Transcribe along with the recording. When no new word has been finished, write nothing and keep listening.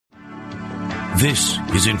This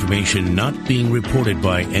is information not being reported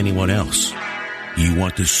by anyone else. You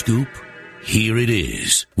want the scoop? Here it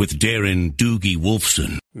is with Darren Doogie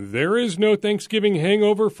Wolfson. There is no Thanksgiving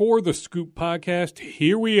hangover for the Scoop Podcast.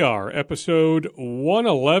 Here we are, episode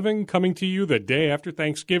 111, coming to you the day after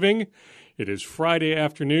Thanksgiving. It is Friday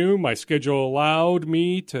afternoon. My schedule allowed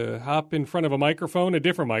me to hop in front of a microphone, a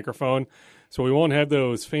different microphone, so we won't have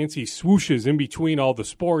those fancy swooshes in between all the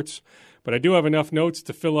sports. But I do have enough notes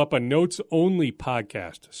to fill up a notes-only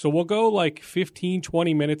podcast. So we'll go like 15,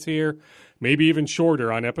 20 minutes here, maybe even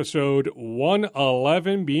shorter on episode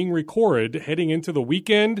 111 being recorded heading into the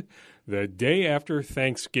weekend, the day after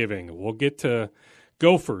Thanksgiving. We'll get to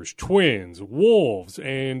Gophers, Twins, Wolves,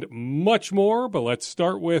 and much more. But let's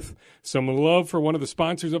start with some love for one of the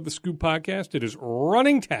sponsors of the Scoop Podcast. It is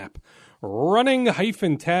Running Tap,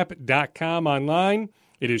 running-tap.com online.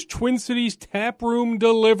 It is Twin Cities Tap Room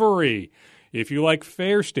Delivery. If you like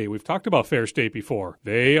Fair State, we've talked about Fair State before.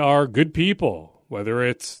 They are good people, whether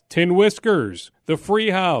it's Tin Whiskers, the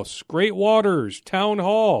Free House, Great Waters, Town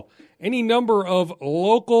Hall, any number of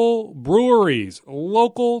local breweries,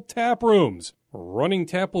 local tap rooms. Running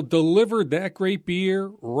Tap will deliver that great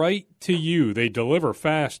beer right to you. They deliver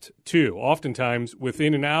fast, too. Oftentimes,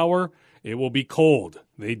 within an hour, it will be cold.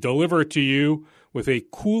 They deliver it to you with a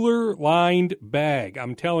cooler-lined bag.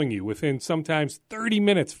 I'm telling you, within sometimes 30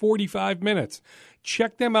 minutes, 45 minutes.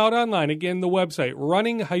 Check them out online. Again, the website,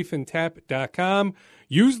 running-tap.com.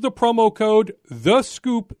 Use the promo code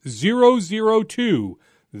THESCOOP002,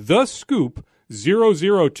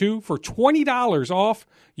 THESCOOP002 for $20 off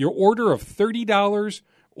your order of $30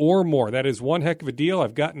 or more. That is one heck of a deal.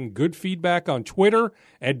 I've gotten good feedback on Twitter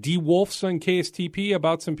at DWolfsonKSTP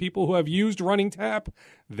about some people who have used Running Tap.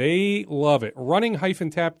 They love it.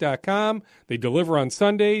 Running-tap.com. They deliver on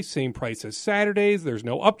Sundays, same price as Saturdays. There's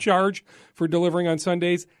no upcharge for delivering on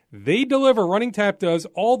Sundays. They deliver, Running Tap does,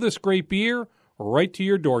 all this great beer right to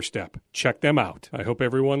your doorstep. Check them out. I hope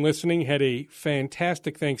everyone listening had a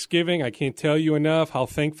fantastic Thanksgiving. I can't tell you enough how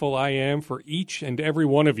thankful I am for each and every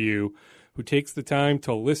one of you who takes the time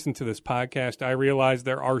to listen to this podcast. I realize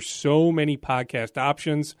there are so many podcast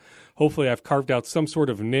options. Hopefully I've carved out some sort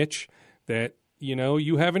of niche that,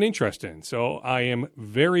 you have an interest in. So I am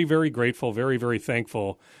very, very grateful, very, very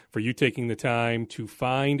thankful for you taking the time to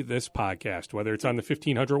find this podcast, whether it's on the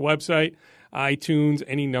 1500 website, iTunes,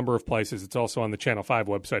 any number of places. It's also on the Channel 5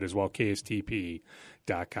 website as well,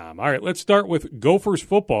 KSTP.com. All right, let's start with Gophers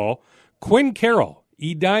football. Quinn Carroll,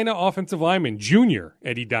 Edina offensive lineman, junior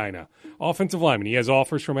at Edina. Offensive lineman. He has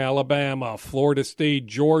offers from Alabama, Florida State,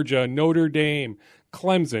 Georgia, Notre Dame,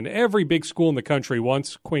 Clemson. Every big school in the country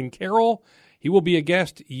wants Quinn Carroll. He will be a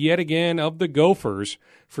guest yet again of the Gophers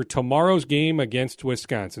for tomorrow's game against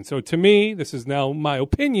Wisconsin. So to me, this is now my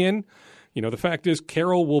opinion. The fact is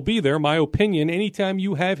Carroll will be there. My opinion, anytime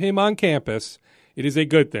you have him on campus, it is a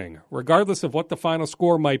good thing, regardless of what the final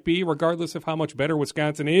score might be, regardless of how much better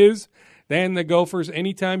Wisconsin is than the Gophers.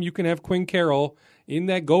 Anytime you can have Quinn Carroll in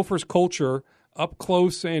that Gophers culture up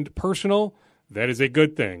close and personal, that is a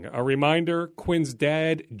good thing. A reminder, Quinn's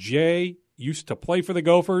dad, Jay, used to play for the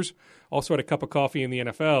Gophers, also had a cup of coffee in the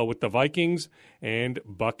NFL with the Vikings and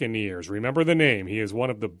Buccaneers. Remember the name. He is one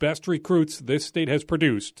of the best recruits this state has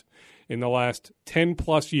produced in the last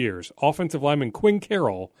 10-plus years. Offensive lineman Quinn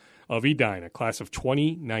Carroll of Edina, class of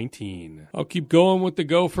 2019. I'll keep going with the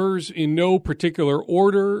Gophers in no particular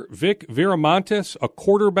order. Vic Viramontes, a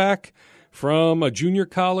quarterback from a junior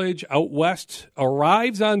college out west,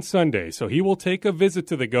 arrives on Sunday, so he will take a visit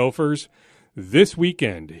to the Gophers this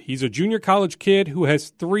weekend. He's a junior college kid who has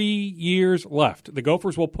 3 years left. The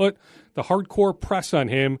Gophers will put the hardcore press on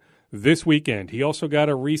him this weekend. He also got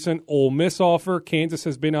a recent Ole Miss offer. Kansas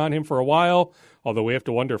has been on him for a while, although we have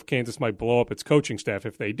to wonder if Kansas might blow up its coaching staff.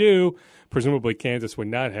 If they do, presumably Kansas would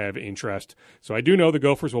not have interest. So I do know the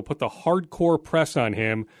Gophers will put the hardcore press on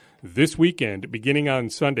him this weekend, beginning on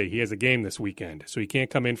Sunday. He has a game this weekend, so he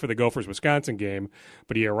can't come in for the Gophers-Wisconsin game,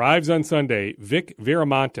 but he arrives on Sunday, Vic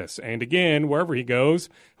Viramontes. And again, wherever he goes,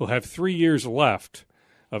 he'll have 3 years left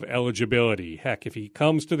of eligibility. Heck, if he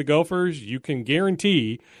comes to the Gophers, you can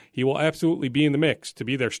guarantee he will absolutely be in the mix to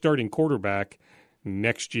be their starting quarterback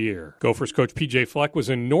next year. Gophers coach P.J. Fleck was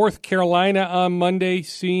in North Carolina on Monday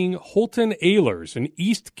seeing Holton Ahlers, an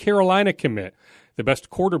East Carolina commit, the best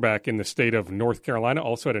quarterback in the state of North Carolina,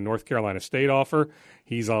 also had a North Carolina State offer.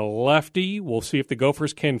 He's a lefty. We'll see if the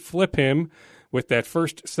Gophers can flip him with that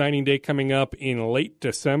first signing day coming up in late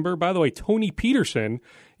December. By the way, Tony Peterson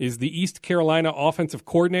is the East Carolina offensive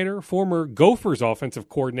coordinator, former Gophers offensive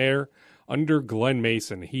coordinator under Glenn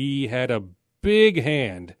Mason. He had a big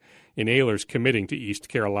hand in Ahlers committing to East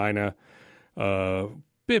Carolina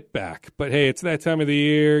bit back. But hey, it's that time of the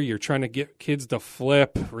year. You're trying to get kids to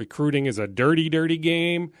flip. Recruiting is a dirty, dirty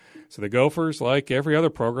game. So the Gophers, like every other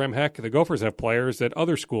program, heck, the Gophers have players that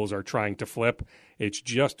other schools are trying to flip. It's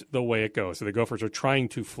just the way it goes. So the Gophers are trying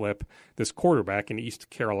to flip this quarterback, an East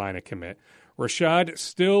Carolina commit. Rashad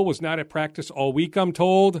Still was not at practice all week, I'm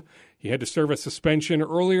told. He had to serve a suspension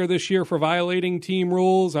earlier this year for violating team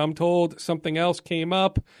rules. I'm told something else came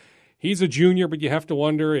up. He's a junior, but you have to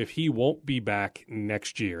wonder if he won't be back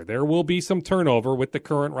next year. There will be some turnover with the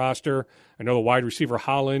current roster. I know the wide receiver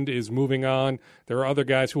Holland is moving on. There are other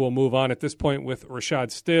guys who will move on at this point with Rashad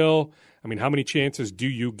Still. I mean, how many chances do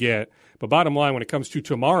you get? But bottom line, when it comes to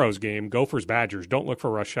tomorrow's game, Gophers-Badgers, don't look for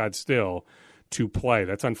Rashad Still to play.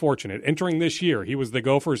 That's unfortunate. Entering this year, he was the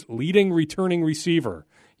Gophers' leading returning receiver.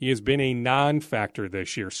 He has been a non-factor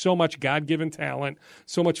this year. So much God-given talent,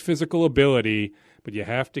 so much physical ability, but you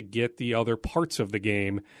have to get the other parts of the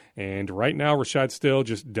game. And right now, Rashad Still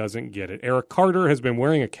just doesn't get it. Eric Carter has been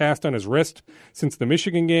wearing a cast on his wrist since the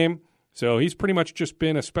Michigan game, so he's pretty much just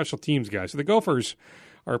been a special teams guy. So the Gophers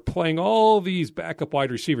are playing all these backup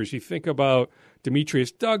wide receivers. You think about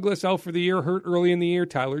Demetrius Douglas out for the year, hurt early in the year.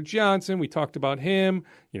 Tyler Johnson, we talked about him.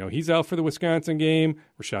 He's out for the Wisconsin game.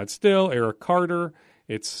 Rashad Still, Eric Carter.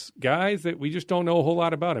 It's guys that we just don't know a whole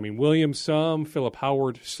lot about. I mean, Williams some, Philip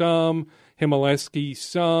Howard some, Himaleski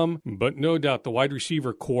some, but no doubt the wide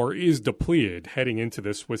receiver core is depleted heading into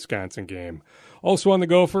this Wisconsin game. Also on the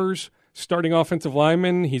Gophers, starting offensive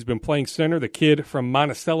lineman, he's been playing center. The kid from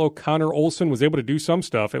Monticello, Connor Olson, was able to do some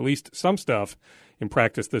stuff, at least some stuff, in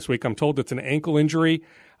practice this week. I'm told it's an ankle injury.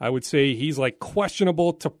 I would say he's like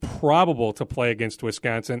questionable to probable to play against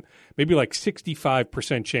Wisconsin. Maybe like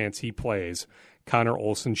 65% chance he plays. Connor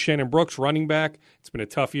Olson. Shannon Brooks, running back. It's been a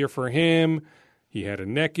tough year for him. He had a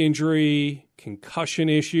neck injury, concussion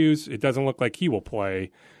issues. It doesn't look like he will play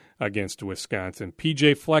against Wisconsin.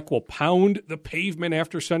 PJ Fleck will pound the pavement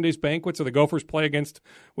after Sunday's banquet, so the Gophers play against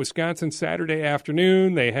Wisconsin Saturday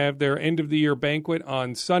afternoon. They have their end-of-the-year banquet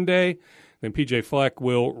on Sunday. Then PJ Fleck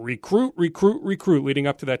will recruit leading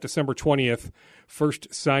up to that December 20th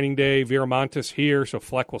first signing day. Viramontes here, so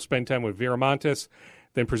Fleck will spend time with Viramontes.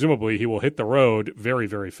 Then presumably he will hit the road very,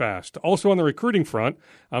 very fast. Also on the recruiting front,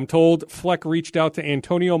 I'm told Fleck reached out to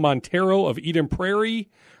Antonio Montero of Eden Prairie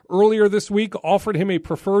earlier this week, offered him a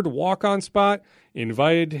preferred walk-on spot,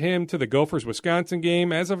 invited him to the Gophers-Wisconsin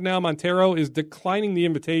game. As of now, Montero is declining the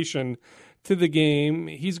invitation to the game.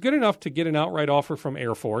 He's good enough to get an outright offer from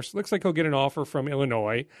Air Force. Looks like he'll get an offer from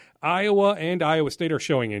Illinois. Iowa and Iowa State are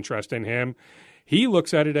showing interest in him. He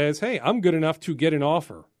looks at it as, hey, I'm good enough to get an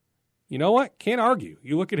offer. You know what? Can't argue.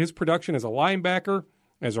 You look at his production as a linebacker,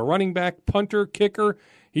 as a running back, punter, kicker.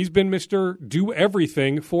 He's been Mr.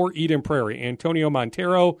 Do-Everything for Eden Prairie. Antonio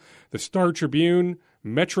Montero, the Star Tribune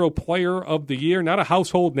Metro Player of the Year. Not a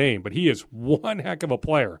household name, but he is one heck of a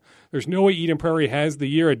player. There's no way Eden Prairie has the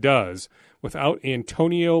year it does without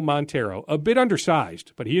Antonio Montero. A bit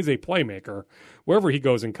undersized, but he is a playmaker. Wherever he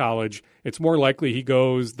goes in college, it's more likely he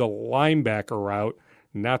goes the linebacker route,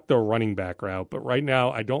 not the running back route. But right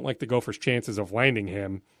now, I don't like the Gophers' chances of landing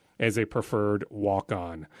him as a preferred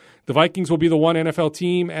walk-on. The Vikings will be the one NFL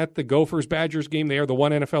team at the Gophers-Badgers game. They are the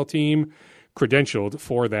one NFL team credentialed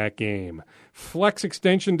for that game. Flex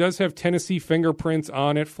extension does have Tennessee fingerprints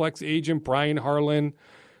on it. Flex agent Brian Harlan,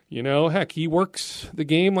 heck, he works the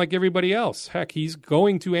game like everybody else. Heck, he's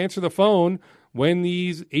going to answer the phone when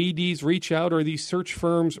these ADs reach out or these search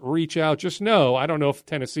firms reach out. Just know, I don't know if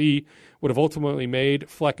Tennessee would have ultimately made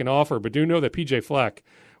Fleck an offer, but do know that PJ Fleck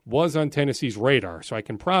was on Tennessee's radar. So I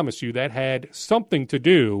can promise you that had something to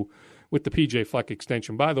do with the PJ Fleck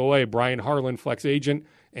extension. By the way, Brian Harlan, Fleck's agent,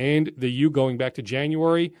 and the U going back to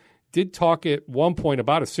January, did talk at one point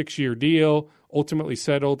about a 6-year deal, ultimately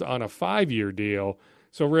settled on a 5-year deal.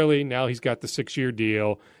 So really, now he's got the 6-year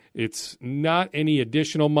deal. It's not any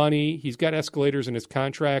additional money. He's got escalators in his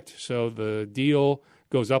contract, so the deal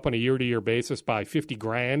goes up on a year-to-year basis by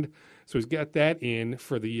 $50,000. So he's got that in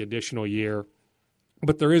for the additional year.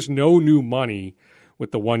 But there is no new money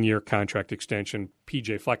with the 1-year contract extension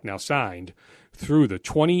PJ Fleck now signed through the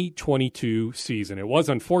 2022 season. It was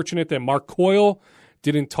unfortunate that Mark Coyle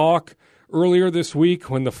didn't talk earlier this week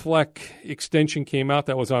when the Fleck extension came out.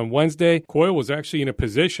 That was on Wednesday. Coyle was actually in a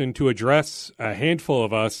position to address a handful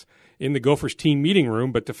of us in the Gophers team meeting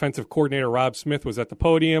room, but defensive coordinator Rob Smith was at the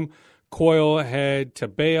podium. Coyle had to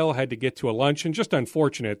bail, had to get to a luncheon. Just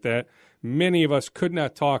unfortunate that many of us could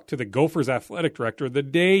not talk to the Gophers athletic director the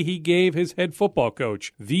day he gave his head football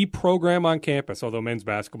coach the program on campus, although men's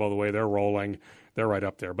basketball, the way they're rolling, they're right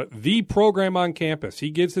up there. But the program on campus, he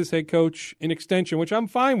gives his head coach an extension, which I'm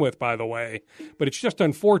fine with, by the way. But it's just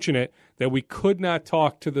unfortunate that we could not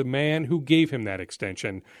talk to the man who gave him that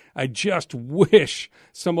extension. I just wish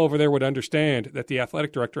some over there would understand that the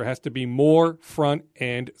athletic director has to be more front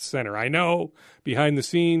and center. I know behind the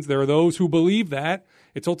scenes there are those who believe that.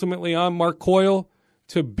 It's ultimately on Mark Coyle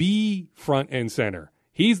to be front and center.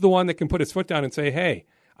 He's the one that can put his foot down and say, hey,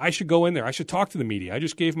 I should go in there. I should talk to the media. I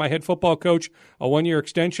just gave my head football coach a 1-year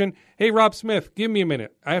extension. Hey, Rob Smith, give me a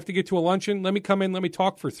minute. I have to get to a luncheon. Let me come in. Let me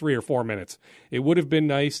talk for 3 or 4 minutes. It would have been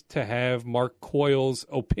nice to have Mark Coyle's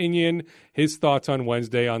opinion, his thoughts on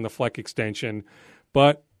Wednesday on the Fleck extension.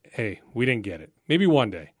 But, hey, we didn't get it. Maybe one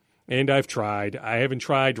day. And I've tried. I haven't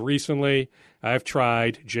tried recently. I've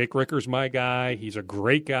tried. Jake Ricker's my guy. He's a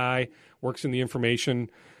great guy. Works in the information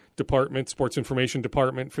department, sports information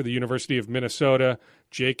department for the University of Minnesota.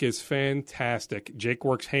 Jake is fantastic. Jake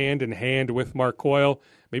works hand in hand with Mark Coyle.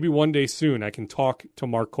 Maybe one day soon I can talk to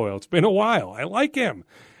Mark Coyle. It's been a while. I like him.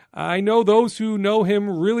 I know those who know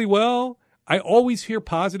him really well. I always hear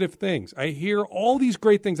positive things. I hear all these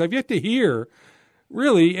great things. I've yet to hear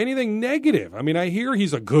really anything negative. I mean, I hear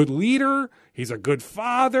he's a good leader. He's a good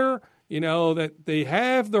father. That they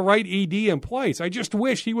have the right ED in place. I just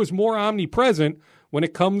wish he was more omnipresent when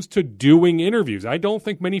it comes to doing interviews. I don't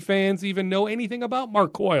think many fans even know anything about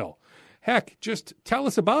Mark Coyle. Heck, just tell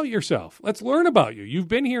us about yourself. Let's learn about you. You've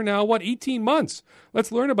been here now, 18 months?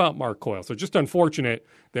 Let's learn about Mark Coyle. So just unfortunate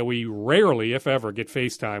that we rarely, if ever, get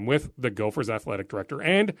FaceTime with the Gophers athletic director.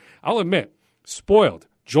 And I'll admit, spoiled.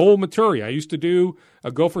 Joel Maturi. I used to do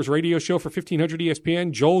a Gophers radio show for 1500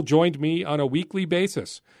 ESPN. Joel joined me on a weekly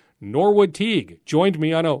basis. Norwood Teague joined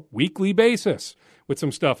me on a weekly basis with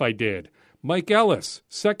some stuff I did. Mike Ellis,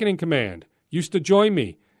 second in command, used to join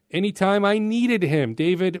me anytime I needed him.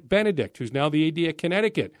 David Benedict, who's now the AD at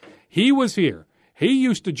Connecticut, he was here. He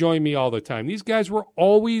used to join me all the time. These guys were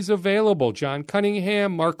always available. John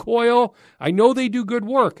Cunningham, Mark Coyle, I know they do good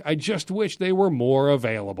work. I just wish they were more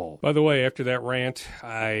available. By the way, after that rant,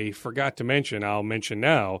 I forgot to mention, I'll mention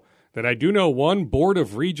now, that I do know one Board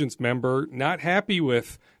of Regents member not happy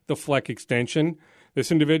with the Fleck extension.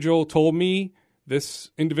 This individual told me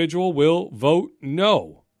this individual will vote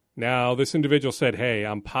no. Now, this individual said, hey,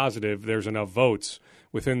 I'm positive there's enough votes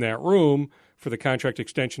within that room for the contract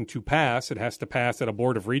extension to pass. It has to pass at a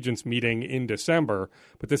Board of Regents meeting in December.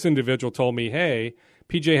 But this individual told me, hey,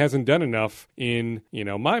 PJ hasn't done enough in,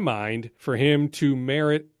 my mind for him to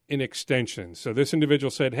merit an extension. So this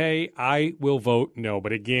individual said, hey, I will vote no.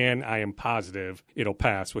 But again, I am positive it'll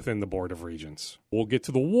pass within the Board of Regents. We'll get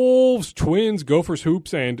to the Wolves, Twins, Gophers,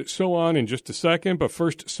 Hoops, and so on in just a second. But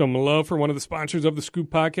first, some love for one of the sponsors of the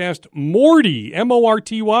Scoop podcast, Morty,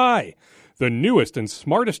 M-O-R-T-Y, the newest and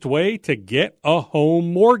smartest way to get a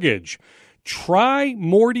home mortgage.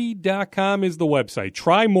 TryMorty.com is the website.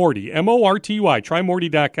 TryMorty, M-O-R-T-Y,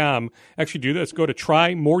 TryMorty.com. Actually do this. Go to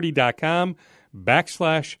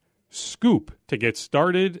TryMorty.com/scoop to get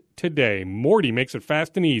started today. Morty makes it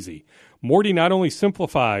fast and easy. Morty not only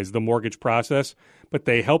simplifies the mortgage process, but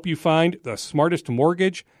they help you find the smartest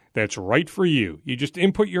mortgage that's right for you. You just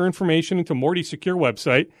input your information into Morty's secure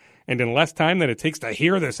website, and in less time than it takes to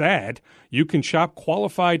hear this ad, you can shop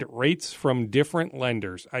qualified rates from different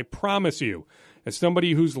lenders. I promise you, as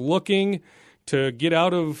somebody who's looking to get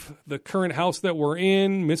out of the current house that we're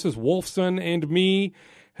in, Mrs. Wolfson and me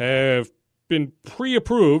have been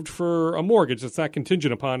pre-approved for a mortgage that's not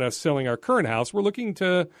contingent upon us selling our current house. We're looking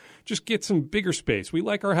to just get some bigger space. We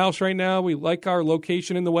like our house right now. We like our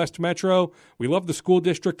location in the West Metro. We love the school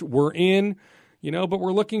district we're in, but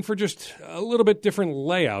we're looking for just a little bit different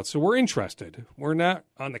layout. So we're interested. We're not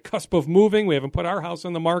on the cusp of moving. We haven't put our house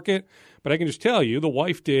on the market, but I can just tell you the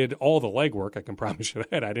wife did all the legwork. I can promise you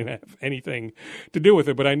that. I didn't have anything to do with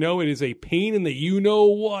it, but I know it is a pain in the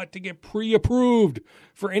you-know-what to get pre-approved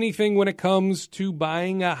for anything when it comes to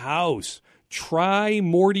buying a house.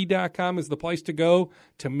 TryMorty.com is the place to go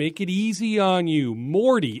to make it easy on you.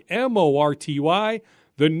 Morty, M-O-R-T-Y,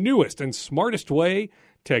 the newest and smartest way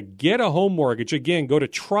to get a home mortgage. Again, go to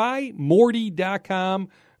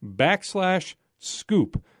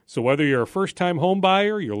TryMorty.com/scoop. So whether you're a first-time home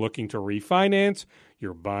buyer, you're looking to refinance,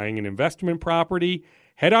 you're buying an investment property,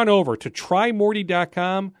 head on over to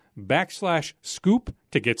TryMorty.com/scoop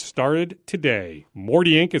to get started today.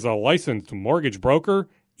 Morty Inc. is a licensed mortgage broker,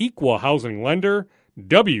 equal housing lender,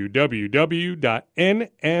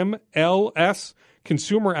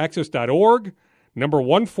 www.nmlsconsumeraccess.org, number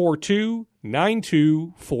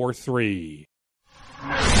 1429243.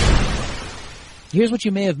 Here's what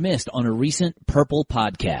you may have missed on a recent Purple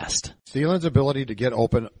podcast. Thielen's ability to get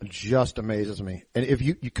open just amazes me. And if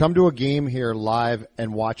you come to a game here live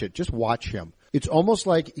and watch it, just watch him. It's almost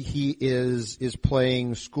like he is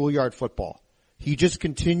playing schoolyard football. He just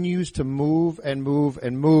continues to move and move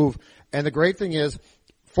and move. And the great thing is,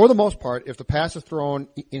 for the most part, if the pass is thrown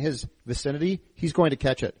in his vicinity, he's going to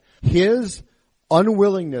catch it. His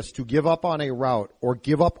unwillingness to give up on a route or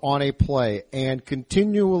give up on a play and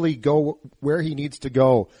continually go where he needs to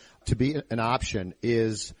go to be an option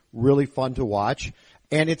is really fun to watch.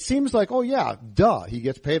 And it seems like, oh yeah, duh, he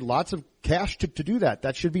gets paid lots of cash to do that.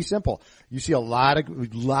 That should be simple. You see a lot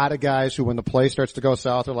of guys who, when the play starts to go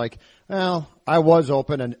south, are like, well, I was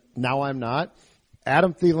open and now I'm not.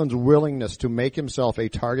 Adam Thielen's willingness to make himself a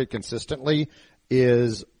target consistently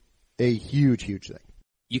is a huge, huge thing.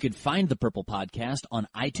 You can find the Purple Podcast on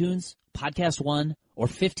iTunes, Podcast One, or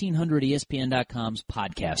 1500ESPN.com's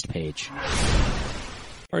podcast page.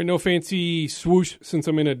 All right, no fancy swoosh since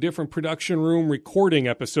I'm in a different production room recording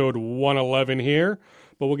episode 111 here.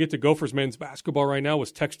 But we'll get to Gophers men's basketball right now.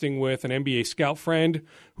 Was texting with an NBA scout friend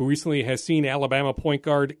who recently has seen Alabama point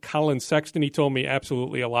guard Colin Sexton. He told me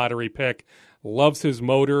absolutely a lottery pick. Loves his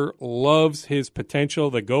motor, loves his potential.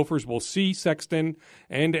 The Gophers will see Sexton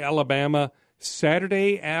and Alabama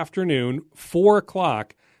Saturday afternoon, 4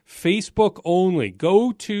 o'clock, Facebook only.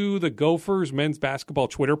 Go to the Gophers men's basketball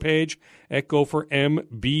Twitter page at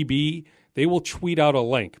GopherMBB. They will tweet out a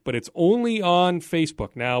link, but it's only on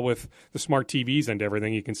Facebook. Now with the smart TVs and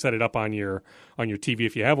everything, you can set it up on your TV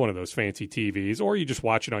if you have one of those fancy TVs, or you just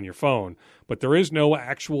watch it on your phone. But there is no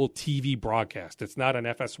actual TV broadcast. It's not on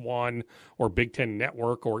FS1 or Big Ten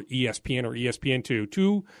Network or ESPN or ESPN2.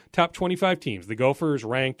 2 top 25 teams. The Gophers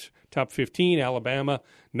ranked top 15, Alabama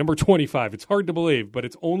number 25. It's hard to believe, but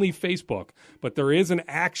it's only Facebook. But there is an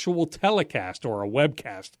actual telecast or a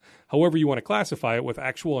webcast, however you want to classify it, with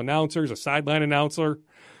actual announcers, a sideline announcer,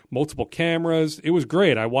 multiple cameras. It was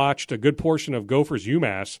great. I watched a good portion of Gophers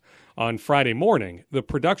UMass on Friday morning. The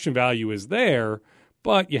production value is there,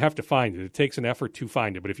 but you have to find it. It takes an effort to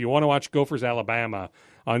find it. But if you want to watch Gophers Alabama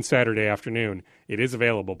on Saturday afternoon, it is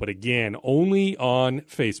available. But again, only on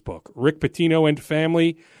Facebook. Rick Pitino and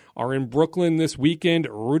family are in Brooklyn this weekend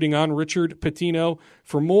rooting on Richard Pitino.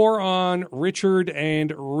 For more on Richard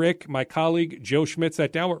and Rick, my colleague Joe Schmidt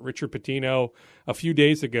sat down with Richard Pitino a few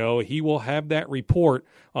days ago. He will have that report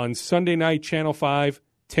on Sunday night, Channel 5,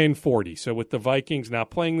 1040. So with the Vikings now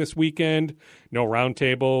playing this weekend, no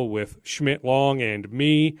roundtable with Schmidt, Long, and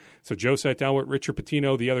me. So Joe sat down with Richard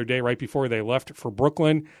Pitino the other day right before they left for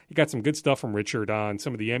Brooklyn. He got some good stuff from Richard on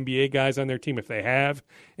some of the NBA guys on their team, if they have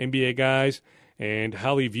NBA guys, and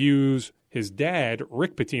how he views his dad,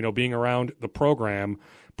 Rick Pitino, being around the program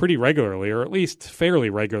pretty regularly, or at least fairly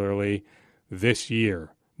regularly this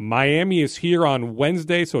year. Miami is here on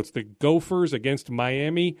Wednesday, so it's the Gophers against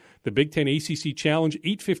Miami, the Big Ten ACC Challenge,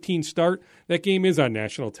 8:15 start. That game is on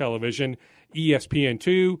national television,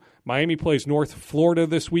 ESPN2. Miami plays North Florida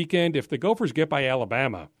this weekend. If the Gophers get by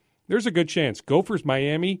Alabama, there's a good chance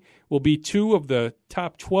Gophers-Miami will be 2 of the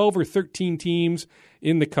top 12 or 13 teams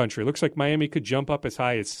in the country. Looks like Miami could jump up as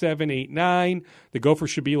high as 7, 8, 9. The Gophers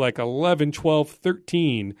should be like 11, 12,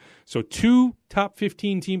 13. So 2 top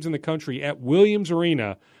 15 teams in the country at Williams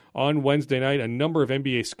Arena on Wednesday night. A number of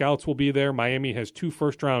NBA scouts will be there. Miami has 2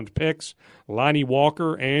 first-round picks, Lonnie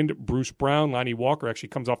Walker and Bruce Brown. Lonnie Walker actually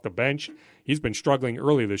comes off the bench. He's been struggling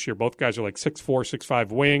early this year. Both guys are like 6'4",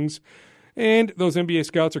 6'5" wings. And those NBA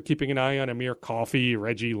scouts are keeping an eye on Amir Coffey,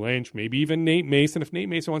 Reggie Lynch, maybe even Nate Mason. If Nate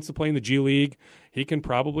Mason wants to play in the G League, he can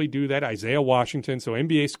probably do that. Isaiah Washington. So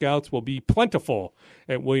NBA scouts will be plentiful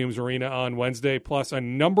at Williams Arena on Wednesday, plus a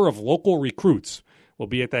number of local recruits will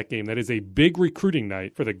be at that game. That is a big recruiting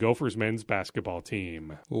night for the Gophers men's basketball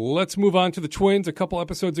team. Let's move on to the Twins. A couple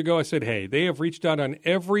episodes ago, I said, hey, they have reached out on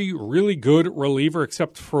every really good reliever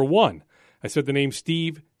except for one. I said the name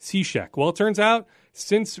Steve Cishek. Well, it turns out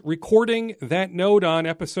since recording that note on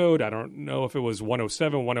episode, I don't know if it was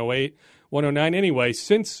 107, 108, 109. Anyway,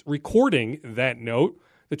 since recording that note,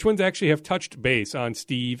 the Twins actually have touched base on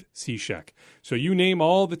Steve Cishek. So you name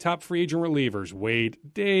all the top free agent relievers, Wade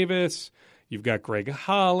Davis, you've got Greg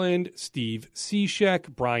Holland, Steve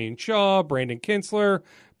Cishek, Brian Shaw, Brandon Kinsler,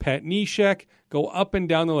 Pat Neshek, go up and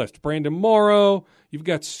down the list. Brandon Morrow, you've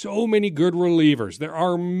got so many good relievers. There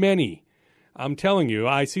are many. I'm telling you,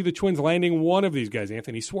 I see the Twins landing one of these guys,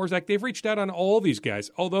 Anthony Swarzak. They've reached out on all these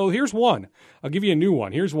guys, although here's one. I'll give you a new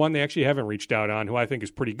one. Here's one they actually haven't reached out on, who I think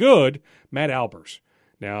is pretty good, Matt Albers.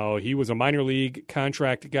 Now, he was a minor league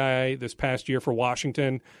contract guy this past year for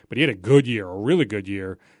Washington, but he had a good year, a really good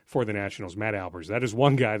year for the Nationals, Matt Albers. That is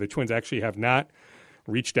one guy the Twins actually have not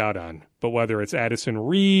reached out on. But whether it's Addison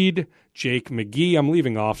Reed, Jake McGee, I'm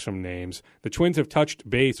leaving off some names. The Twins have touched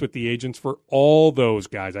base with the agents for all those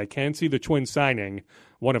guys. I can see the Twins signing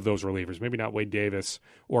one of those relievers, maybe not Wade Davis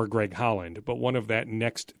or Greg Holland, but one of that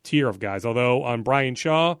next tier of guys. Although on Brian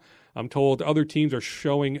Shaw, I'm told other teams are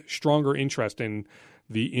showing stronger interest in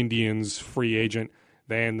the Indians free agent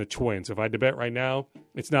than the Twins. If I had to bet right now,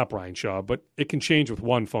 it's not Brian Shaw, but it can change with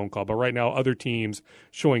one phone call. But right now, other teams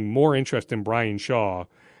showing more interest in Brian Shaw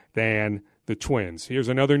than the Twins. Here's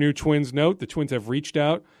another new Twins note. The Twins have reached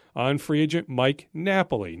out on free agent Mike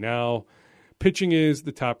Napoli. Now, pitching is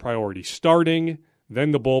the top priority. Starting,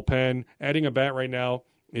 then the bullpen. Adding a bat right now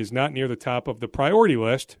is not near the top of the priority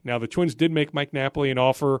list. Now, the Twins did make Mike Napoli an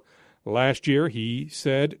offer last year. He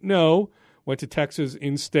said no, went to Texas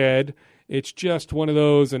instead. It's just one of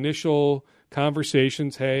those initial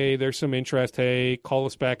conversations. Hey, there's some interest. Hey, call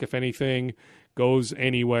us back if anything goes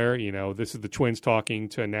anywhere. You know, this is the Twins talking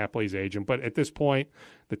to Napoli's agent. But at this point,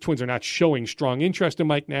 the Twins are not showing strong interest in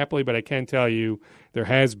Mike Napoli, but I can tell you there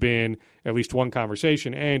has been at least one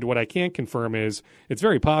conversation. And what I can't confirm is it's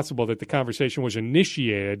very possible that the conversation was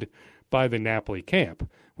initiated by the Napoli camp,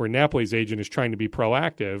 where Napoli's agent is trying to be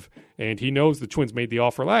proactive, and he knows the Twins made the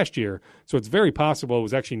offer last year. So it's very possible it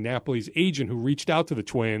was actually Napoli's agent who reached out to the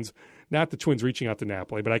Twins, not the Twins reaching out to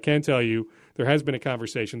Napoli. But I can tell you there has been a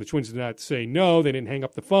conversation. The Twins did not say no. They didn't hang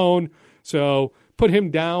up the phone. So put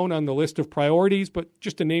him down on the list of priorities, but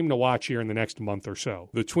just a name to watch here in the next month or so.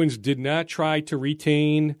 The Twins did not try to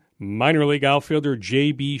retain minor league outfielder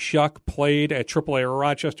J.B. Shuck. Played at AAA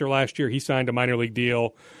Rochester last year. He signed a minor league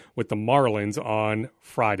deal with the Marlins on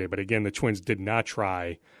Friday. But again, the Twins did not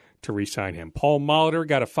try to re-sign him. Paul Molitor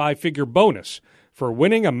got a 5-figure bonus for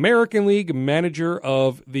winning American League Manager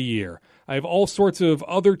of the Year. I have all sorts of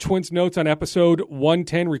other Twins notes on episode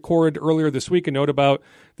 110 recorded earlier this week. A note about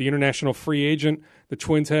the international free agent the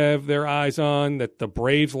Twins have their eyes on, that the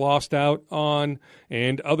Braves lost out on,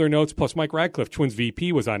 and other notes. Plus Mike Radcliffe, Twins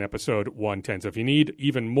VP, was on episode 110. So if you need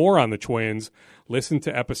even more on the Twins, listen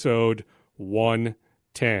to episode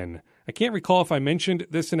 110. I can't recall if I mentioned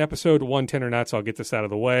this in episode 110 or not, so I'll get this out of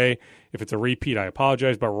the way. If it's a repeat, I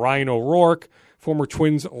apologize. But Ryan O'Rourke, former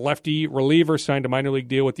Twins lefty reliever, signed a minor league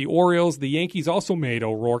deal with the Orioles. The Yankees also made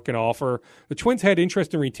O'Rourke an offer. The Twins had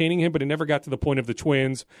interest in retaining him, but it never got to the point of the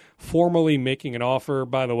Twins formally making an offer.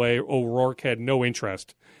 By the way, O'Rourke had no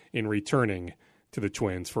interest in returning to the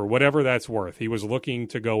Twins for whatever that's worth. He was looking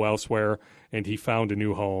to go elsewhere, and he found a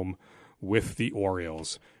new home with the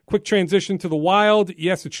Orioles. Quick transition to the Wild.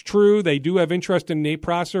 Yes, it's true. They do have interest in Nate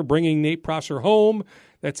Prosser, bringing Nate Prosser home.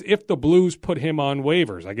 That's if the Blues put him on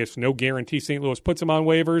waivers. I guess no guarantee St. Louis puts him on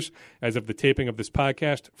waivers as of the taping of this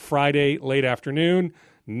podcast Friday late afternoon.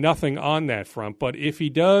 Nothing on that front. But if he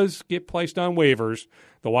does get placed on waivers,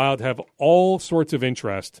 the Wild have all sorts of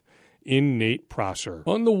interest in Nate Prosser.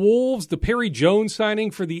 On the Wolves, the Perry Jones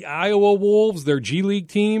signing for the Iowa Wolves, their G League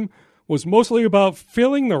team, was mostly about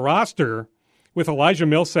filling the roster with Elijah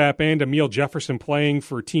Millsap and Emil Jefferson playing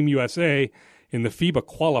for Team USA in the FIBA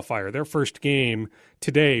qualifier. Their first game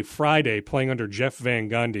today, Friday, playing under Jeff Van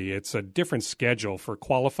Gundy. It's a different schedule for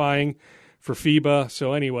qualifying for FIBA.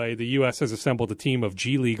 So anyway, the U.S. has assembled a team of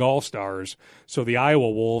G League All-Stars. So the Iowa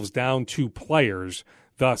Wolves down 2 players,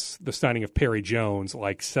 thus the signing of Perry Jones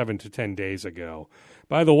like 7 to 10 days ago.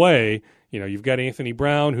 By the way, you know, you've got Anthony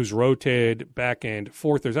Brown, who's rotated back and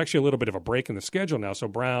forth. There's actually a little bit of a break in the schedule now, so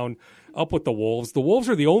Brown up with the Wolves. The Wolves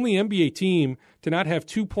are the only NBA team to not have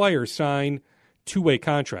 2 players sign 2-way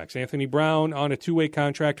contracts. Anthony Brown on a 2-way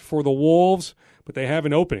contract for the Wolves, but they have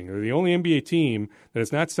an opening. They're the only NBA team that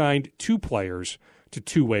has not signed 2 players to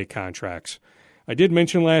 2-way contracts. I did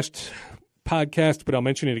mention last podcast, but I'll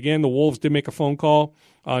mention it again. The Wolves did make a phone call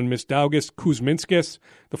on Misdaugas Kuzminskis,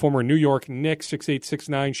 the former New York Knicks 6'8",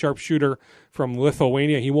 6'9" sharpshooter from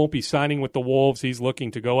Lithuania. He won't be signing with the Wolves. He's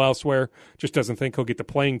looking to go elsewhere. Just doesn't think he'll get the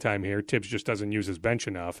playing time here. Tibbs just doesn't use his bench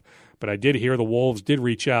enough. But I did hear the Wolves did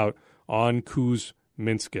reach out on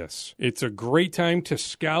Kuzminskis. It's a great time to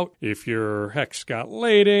scout. If you're, Scott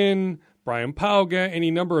Layden, Brian Pauga,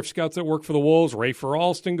 any number of scouts that work for the Wolves, Rafer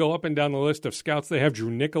Alston, go up and down the list of scouts. They have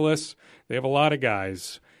Drew Nicholas. They have a lot of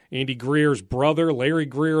guys. Andy Greer's brother, Larry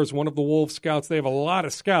Greer, is one of the Wolves scouts. They have a lot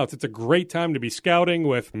of scouts. It's a great time to be scouting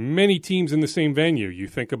with many teams in the same venue. You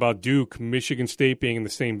think about Duke, Michigan State being in the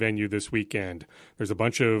same venue this weekend. There's a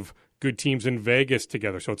bunch of good teams in Vegas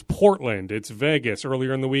together. So it's Portland, it's Vegas.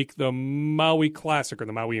 Earlier in the week, the Maui Classic or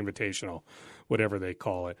the Maui Invitational, whatever they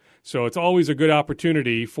call it. So it's always a good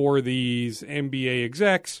opportunity for these NBA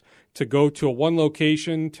execs to go to one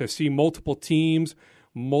location to see multiple teams,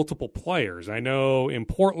 multiple players. I know in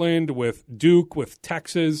Portland with Duke, with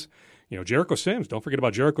Texas, Jericho Sims, don't forget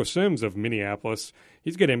about Jericho Sims of Minneapolis.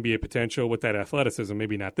 He's got NBA potential with that athleticism,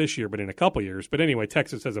 maybe not this year, but in a couple years. But anyway,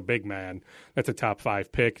 Texas has a big man. That's a top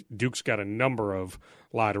 5 pick. Duke's got a number of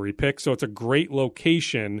lottery picks. So it's a great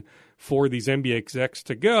location for these NBA execs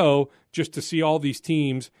to go just to see all these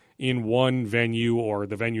teams in one venue, or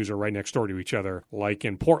the venues are right next door to each other, like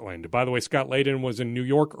in Portland. By the way, Scott Layden was in New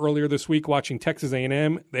York earlier this week watching Texas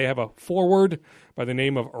A&M. They have a forward by the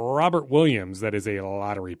name of Robert Williams that is a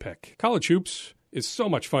lottery pick. College hoops is so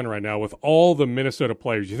much fun right now with all the Minnesota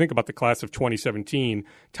players. You think about the class of 2017,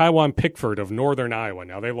 Tywan Pickford of Northern Iowa.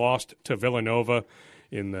 Now, they lost to Villanova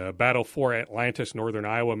in the battle for Atlantis, Northern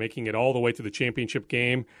Iowa, making it all the way to the championship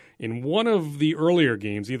game. In one of the earlier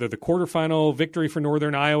games, either the quarterfinal victory for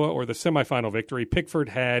Northern Iowa or the semifinal victory, Pickford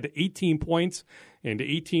had 18 points and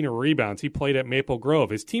 18 rebounds. He played at Maple Grove.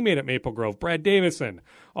 His teammate at Maple Grove, Brad Davison,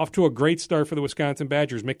 off to a great start for the Wisconsin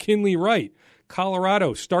Badgers. McKinley Wright,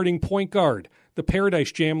 Colorado, starting point guard, the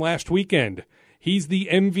Paradise Jam last weekend. He's the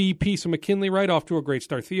MVP, so McKinley Wright off to a great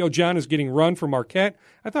start. Theo John is getting run for Marquette.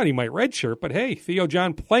 I thought he might redshirt, but hey, Theo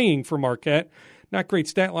John playing for Marquette. Not great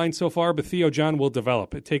stat line so far, but Theo John will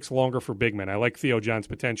develop. It takes longer for big men. I like Theo John's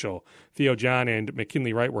potential. Theo John and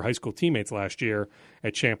McKinley Wright were high school teammates last year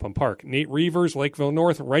at Champlin Park. Nate Reavers, Lakeville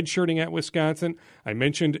North, redshirting at Wisconsin. I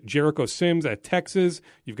mentioned Jericho Sims at Texas.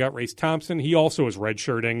 You've got Race Thompson. He also is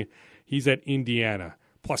redshirting. He's at Indiana.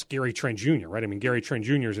 Plus Gary Trent Jr., right? I mean, Gary Trent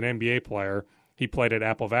Jr. is an NBA player. He played at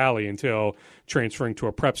Apple Valley until transferring to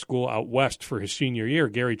a prep school out west for his senior year.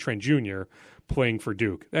 Gary Trent Jr. playing for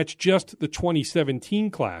Duke. That's just the 2017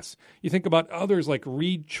 class. You think about others like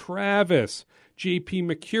Reed Travis, J.P.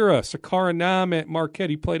 McCura, Sakara Nam at Marquette.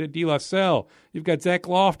 He played at De La Salle. You've got Zach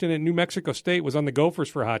Lofton at New Mexico State, was on the Gophers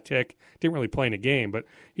for a hot tick. Didn't really play in a game, but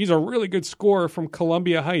he's a really good scorer from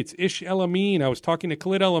Columbia Heights. Ish El-Amin. I was talking to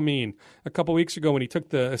Khalid El-Amin a couple weeks ago when he took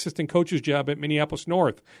the assistant coach's job at Minneapolis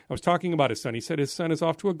North. I was talking about his son. He said his son is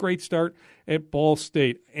off to a great start at Ball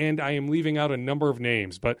State, and I am leaving out a number of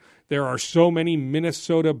names, but there are so many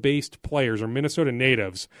Minnesota-based players or Minnesota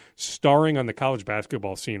natives starring on the college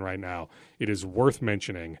basketball scene right now. It is worth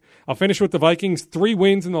mentioning. I'll finish with the Vikings. 3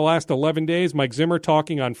 wins in the last 11 days. Mike Zimmer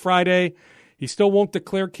talking on Friday. He still won't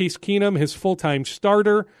declare Case Keenum his full-time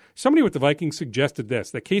starter. Somebody with the Vikings suggested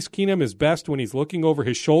this, that Case Keenum is best when he's looking over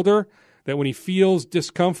his shoulder, that when he feels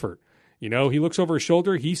discomfort. He looks over his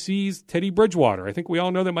shoulder, he sees Teddy Bridgewater. I think we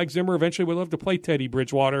all know that Mike Zimmer eventually would love to play Teddy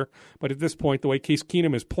Bridgewater, but at this point, the way Case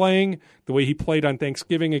Keenum is playing, the way he played on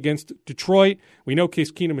Thanksgiving against Detroit, we know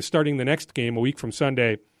Case Keenum is starting the next game a week from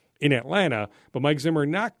Sunday in Atlanta, but Mike Zimmer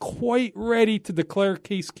not quite ready to declare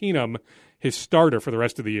Case Keenum his starter for the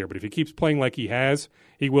rest of the year. But if he keeps playing like he has,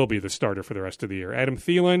 he will be the starter for the rest of the year. Adam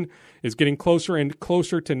Thielen is getting closer and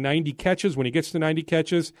closer to 90 catches. When he gets to 90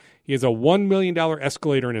 catches, he has a $1 million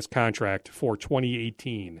escalator in his contract for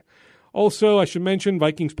 2018. Also, I should mention,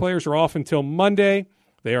 Vikings players are off until Monday.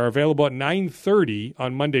 They are available at 9:30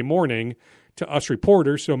 on Monday morning to us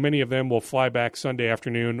reporters, so many of them will fly back Sunday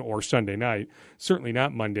afternoon or Sunday night. Certainly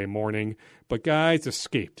not Monday morning, but guys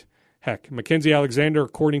escaped. Heck, Mackenzie Alexander,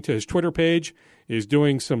 according to his Twitter page, is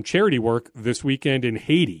doing some charity work this weekend in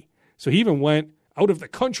Haiti. So he even went out of the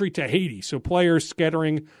country to Haiti. So players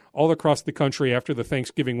scattering all across the country after the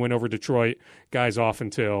Thanksgiving win over Detroit. Guys off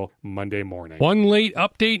until Monday morning. One late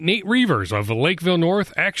update, Nate Reavers of Lakeville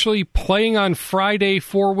North actually playing on Friday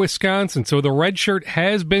for Wisconsin. So the red shirt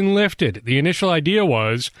has been lifted. The initial idea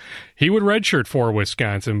was he would redshirt for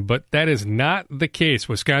Wisconsin, but that is not the case.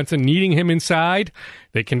 Wisconsin needing him inside.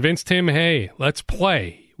 They convinced him, hey, let's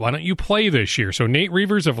play. Why don't you play this year? So Nate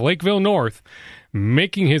Reavers of Lakeville North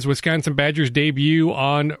making his Wisconsin Badgers debut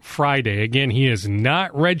on Friday. Again, he is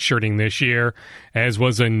not redshirting this year, as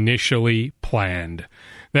was initially planned.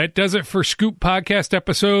 That does it for Scoop Podcast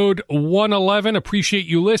episode 111. Appreciate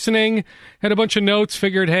you listening. Had a bunch of notes.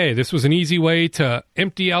 Figured, hey, this was an easy way to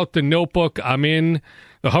empty out the notebook. I'm in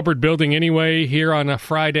the Hubbard building anyway here on a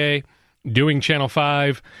Friday, doing Channel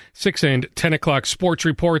 5, 6 and 10 o'clock sports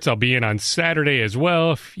reports. I'll be in on Saturday as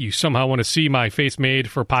well. If you somehow want to see my face made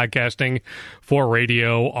for podcasting, for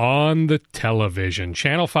radio, on the television.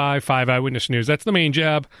 Channel 5, 5 Eyewitness News. That's the main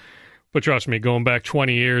job. But trust me, going back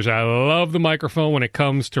 20 years, I love the microphone when it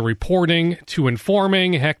comes to reporting, to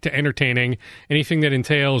informing, heck, to entertaining, anything that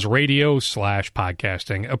entails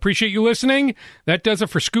radio/podcasting. Appreciate you listening. That does it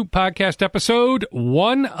for Scoop Podcast episode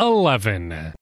 111.